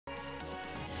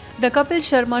The Kapil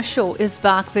Sharma Show is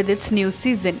back with its new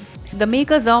season. The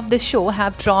makers of the show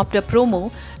have dropped a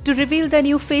promo to reveal the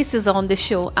new faces on the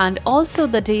show and also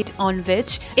the date on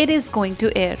which it is going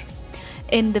to air.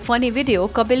 In the funny video,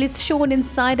 Kapil is shown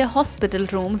inside a hospital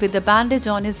room with a bandage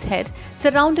on his head,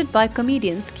 surrounded by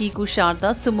comedians Kiku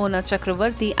Sharda, Sumona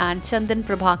Chakravarti and Chandan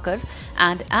Prabhakar,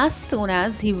 and as soon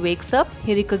as he wakes up,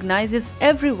 he recognizes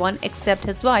everyone except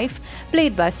his wife,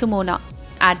 played by Sumona.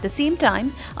 At the same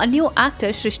time, a new actor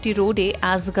Shrishti Rode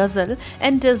as Ghazal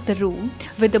enters the room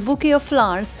with a bouquet of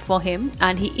flowers for him,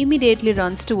 and he immediately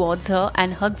runs towards her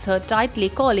and hugs her tightly,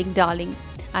 calling darling,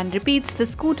 and repeats the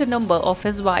scooter number of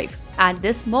his wife. At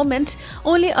this moment,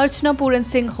 only Archana Puran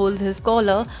Singh holds his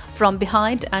collar from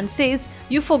behind and says,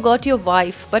 "You forgot your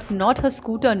wife but not her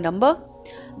scooter number?"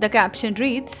 The caption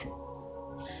reads,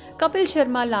 Kapil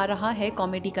Sharma ला रहा है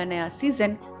comedy का नया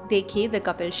season. देखिए the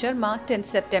Kapil Sharma 10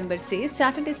 सितंबर से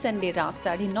Saturday Sunday रात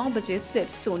 9:30 बजे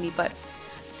सिर्फ सोनी पर।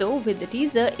 So with the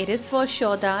teaser, it is for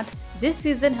sure that this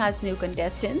season has new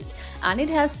contestants and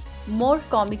it has more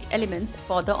comic elements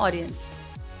for the audience.